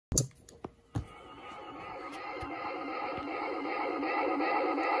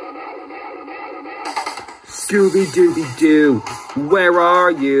Scooby-Dooby-Doo, where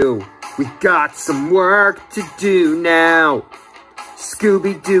are you? We got some work to do now.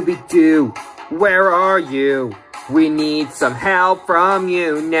 Scooby-Dooby-Doo, where are you? We need some help from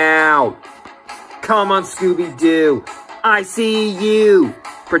you now. Come on, Scooby-Doo, I see you,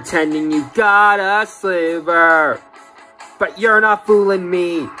 pretending you got a sliver. But you're not fooling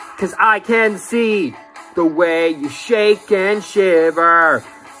me, 'cause I can see the way you shake and shiver.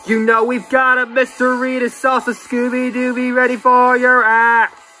 You know we've got a mystery to solve, so Scooby-Doo, be ready for your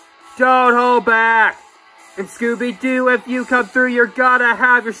act. Don't hold back. And Scooby-Doo, if you come through, you're gonna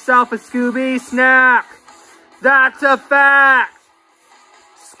have yourself a Scooby snack. That's a fact.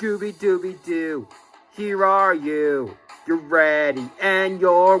 Scooby-Dooby-Doo, here are you. You're ready and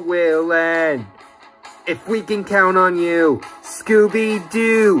you're willing. If we can count on you,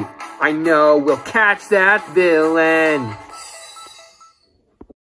 Scooby-Doo, I know we'll catch that villain.